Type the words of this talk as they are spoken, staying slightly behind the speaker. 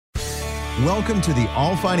Welcome to the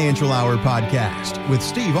All Financial Hour podcast with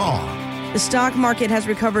Steve All. The stock market has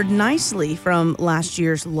recovered nicely from last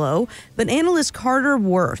year's low, but analyst Carter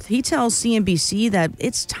Worth, he tells CNBC that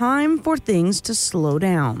it's time for things to slow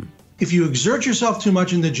down. If you exert yourself too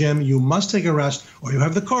much in the gym, you must take a rest, or you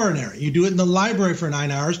have the coronary. You do it in the library for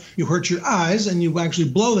 9 hours, you hurt your eyes, and you actually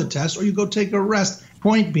blow the test, or you go take a rest.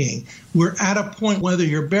 Point being, we're at a point, whether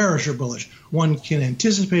you're bearish or bullish, one can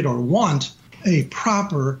anticipate or want a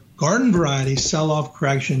proper garden variety sell-off,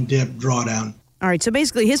 correction, dip, drawdown. All right, so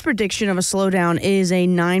basically his prediction of a slowdown is a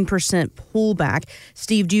 9% pullback.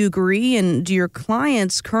 Steve, do you agree? And do your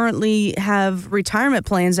clients currently have retirement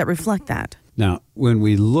plans that reflect that? Now, when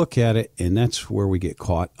we look at it, and that's where we get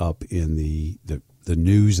caught up in the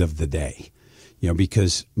news of the day,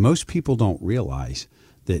 because most people don't realize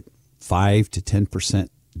that 5 to 10%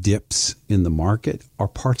 dips in the market are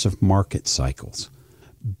parts of market cycles.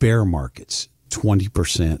 Bear markets,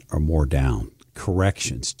 20% or more down.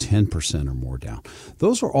 Corrections, 10% or more down.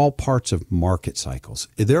 Those are all parts of market cycles.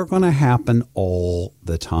 They're going to happen all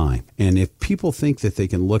the time. And if people think that they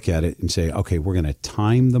can look at it and say, okay, we're going to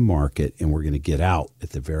time the market and we're going to get out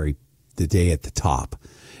at the day at the top,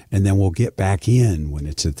 and then we'll get back in when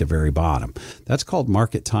it's at the very bottom. That's called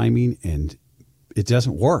market timing, and it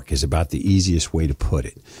doesn't work is about the easiest way to put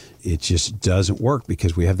it. It just doesn't work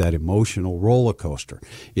because we have that emotional roller coaster.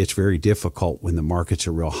 It's very difficult when the markets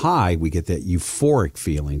are real high. We get that euphoric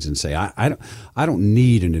feelings and say, I don't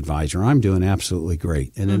need an advisor. I'm doing absolutely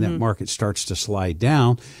great. And then that market starts to slide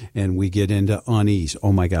down and we get into unease.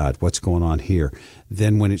 Oh my God, what's going on here?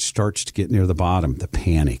 Then when it starts to get near the bottom, the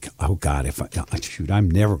panic. Oh God,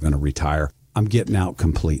 I'm never going to retire. I'm getting out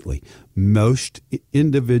completely. Most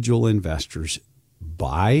individual investors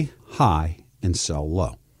buy high and sell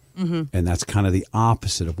low. And that's kind of the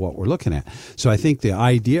opposite of what we're looking at. So I think the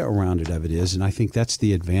idea around it is, and I think that's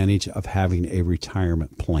the advantage of having a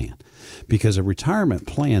retirement plan, because a retirement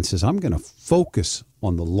plan says I'm going to focus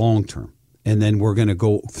on the long term, and then we're going to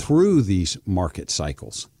go through these market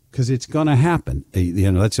cycles because it's going to happen.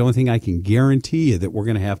 That's the only thing I can guarantee you, that we're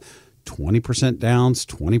going to have 20% downs,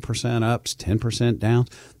 20% ups, 10% downs.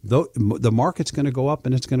 The market's going to go up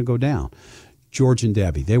and it's going to go down. George and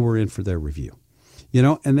Debbie, they were in for their review.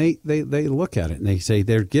 And they look at it and they say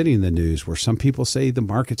they're getting the news where some people say the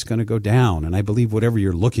market's going to go down, and I believe whatever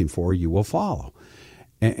you're looking for, you will follow.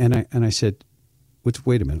 And I said,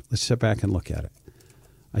 wait a minute, let's step back and look at it.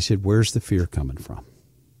 I said, where's the fear coming from?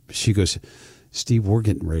 She goes, Steve, we're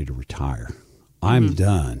getting ready to retire. I'm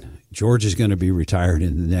done. George is going to be retired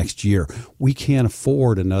in the next year. We can't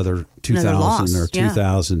afford another 2000 or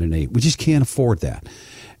 2008. We just can't afford that.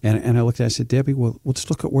 And I looked at it, I said, Debbie, well, let's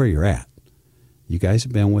look at where you're at. You guys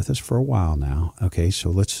have been with us for a while now. Okay, so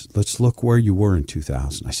let's look where you were in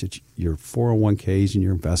 2000. I said, your 401ks and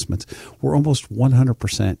your investments were almost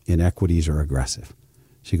 100% in equities or aggressive.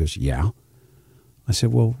 She goes, yeah. I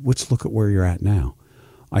said, well, let's look at where you're at now.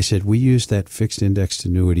 I said, we use that fixed indexed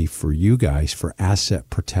annuity for you guys for asset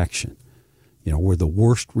protection, where the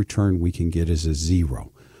worst return we can get is a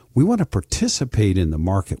zero. We want to participate in the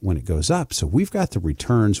market when it goes up. So we've got the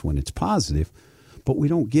returns when it's positive, but we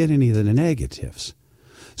don't get any of the negatives.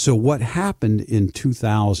 So what happened in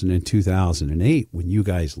 2000 and 2008 when you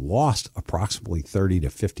guys lost approximately 30 to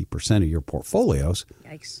 50% of your portfolios,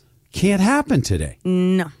 Yikes, can't happen today.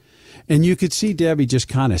 No. And you could see Debbie just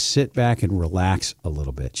kind of sit back and relax a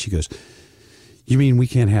little bit. She goes, you mean we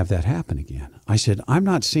can't have that happen again? I said, I'm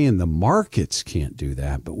not saying the markets can't do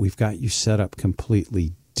that, but we've got you set up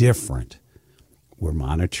completely different. We're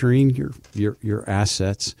monitoring your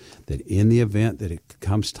assets, that in the event that it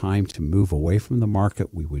comes time to move away from the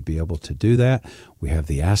market, we would be able to do that. We have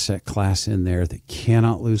the asset class in there that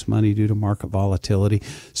cannot lose money due to market volatility.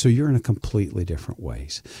 So you're in a completely different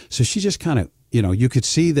ways. So she just kind of, you could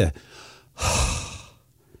see the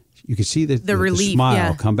relief,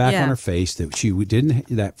 smile come back on her face, that she didn't,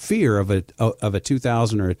 that fear of a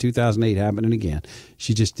 2000 or a 2008 happening again.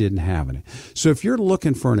 She just didn't have it. So if you're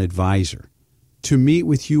looking for an advisor to meet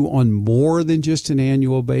with you on more than just an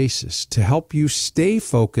annual basis, to help you stay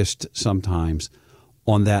focused sometimes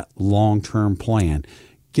on that long-term plan,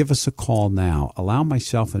 give us a call now. Allow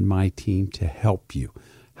myself and my team to help you.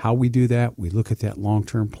 How we do that, we look at that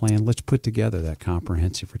long-term plan. Let's put together that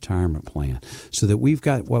comprehensive retirement plan so that we've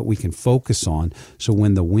got what we can focus on, so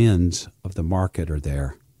when the winds of the market are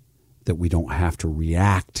there, that we don't have to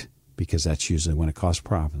react, because that's usually when it causes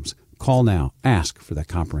problems. Call now. Ask for that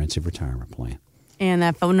comprehensive retirement plan. And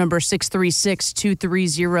that phone number,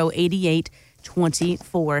 636-230-8824.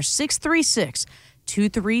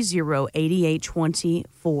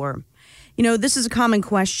 636-230-8824. This is a common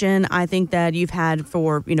question I think that you've had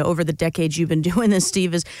for, over the decades you've been doing this,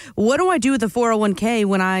 Steve, is what do I do with the 401k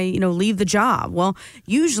when I, leave the job? Well,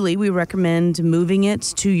 usually we recommend moving it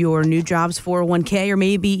to your new job's 401k or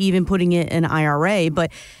maybe even putting it in an IRA.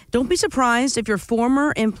 But don't be surprised if your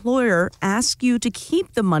former employer asks you to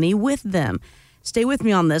keep the money with them. Stay with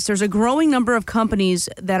me on this. There's a growing number of companies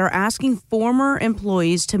that are asking former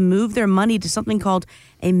employees to move their money to something called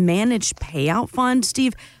a managed payout fund.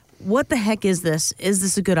 Steve, what the heck is this? Is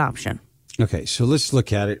this a good option? Okay, so let's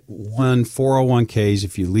look at it. 1, 401ks,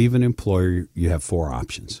 if you leave an employer, you have 4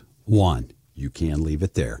 options. 1, you can leave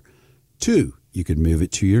it there. 2, you could move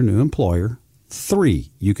it to your new employer.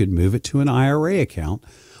 3, you could move it to an IRA account.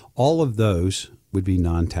 All of those would be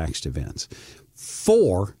non-taxed events.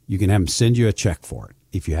 4, you can have them send you a check for it.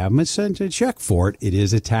 If you have them send a check for it, it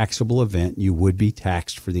is a taxable event. You would be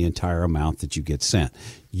taxed for the entire amount that you get sent.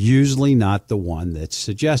 Usually not the one that's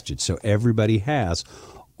suggested. So everybody has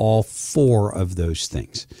all 4 of those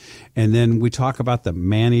things. And then we talk about the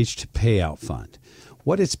managed payout fund.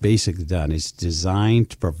 What it's basically done is designed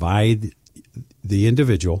to provide the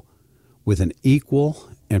individual with an equal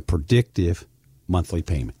and predictive monthly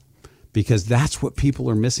payment. Because that's what people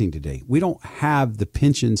are missing today. We don't have the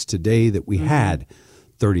pensions today that we had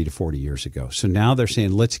 30 to 40 years ago. So now they're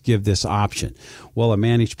saying, let's give this option. Well, a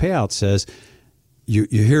managed payout says,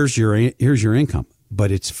 here's your income,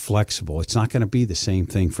 but it's flexible. It's not going to be the same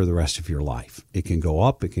thing for the rest of your life. It can go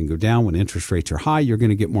up, it can go down. When interest rates are high, you're going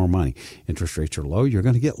to get more money. Interest rates are low, you're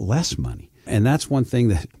going to get less money. And that's one thing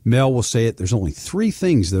that Mel will say it. There's only 3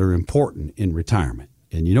 things that are important in retirement.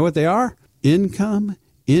 And you know what they are? Income,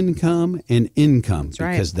 and income. That's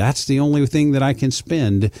right. Because that's the only thing that I can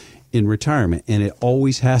spend in retirement. And it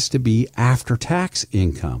always has to be after-tax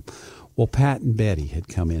income. Well, Pat and Betty had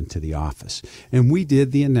come into the office, and we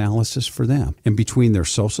did the analysis for them. And between their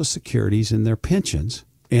Social Securities and their pensions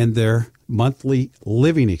and their monthly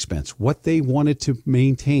living expense, what they wanted to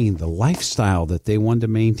maintain, the lifestyle that they wanted to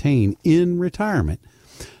maintain in retirement,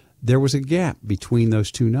 there was a gap between those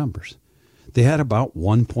 2 numbers. They had about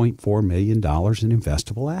 $1.4 million in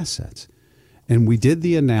investable assets. And we did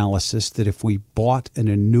the analysis that if we bought an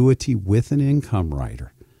annuity with an income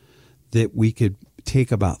rider, that we could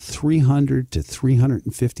take about $300,000 to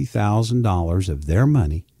 $350,000 of their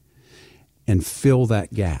money and fill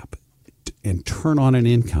that gap and turn on an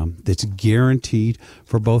income that's guaranteed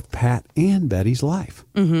for both Pat and Betty's life.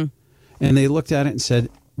 Mm-hmm. And they looked at it and said,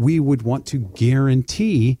 we would want to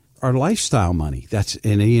guarantee our lifestyle money.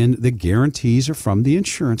 And the guarantees are from the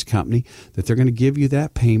insurance company that they're going to give you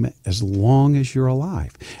that payment as long as you're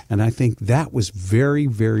alive. And I think that was very,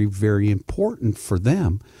 very, very important for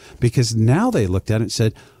them, because now they looked at it and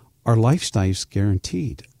said, our lifestyle is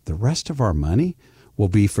guaranteed. The rest of our money will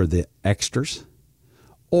be for the extras,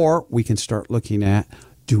 or we can start looking at,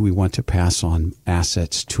 do we want to pass on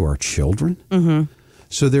assets to our children? Mm-hmm.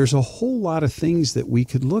 So there's a whole lot of things that we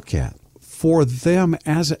could look at for them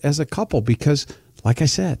as a couple, because, like I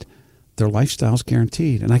said, their lifestyle is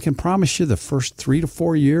guaranteed. And I can promise you the first 3 to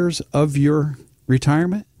 4 years of your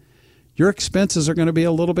retirement, your expenses are going to be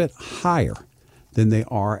a little bit higher than they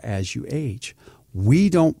are as you age. We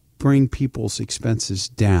don't bring people's expenses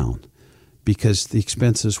down because the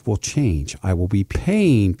expenses will change. I will be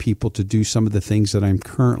paying people to do some of the things that I'm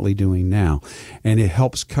currently doing now, and it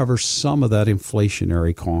helps cover some of that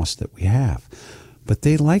inflationary cost that we have. But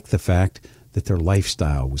they like the fact that their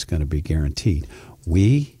lifestyle was going to be guaranteed.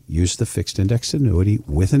 We use the fixed index annuity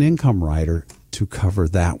with an income rider to cover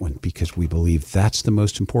that one, because we believe that's the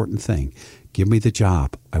most important thing. Give me the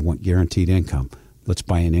job. I want guaranteed income. Let's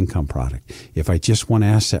buy an income product. If I just want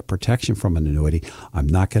asset protection from an annuity, I'm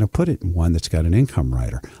not going to put it in one that's got an income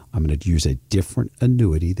rider. I'm going to use a different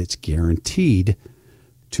annuity that's guaranteed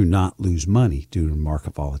to not lose money due to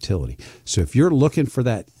market volatility. So if you're looking for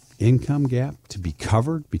that income gap to be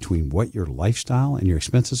covered between what your lifestyle and your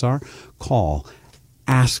expenses are,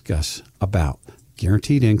 ask us about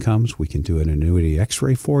guaranteed incomes. We can do an annuity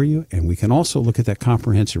x-ray for you, and we can also look at that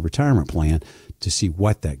comprehensive retirement plan to see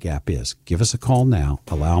what that gap is. Give us a call now.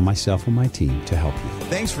 Allow myself and my team to help you.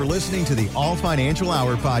 Thanks for listening to the All Financial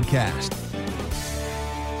Hour podcast.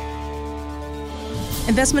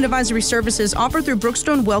 Investment advisory services offered through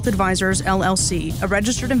Brookstone Wealth Advisors, LLC, a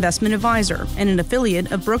registered investment advisor and an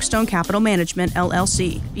affiliate of Brookstone Capital Management,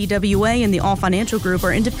 LLC. BWA and the All Financial Group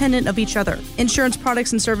are independent of each other. Insurance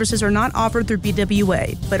products and services are not offered through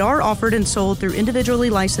BWA, but are offered and sold through individually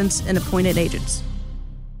licensed and appointed agents.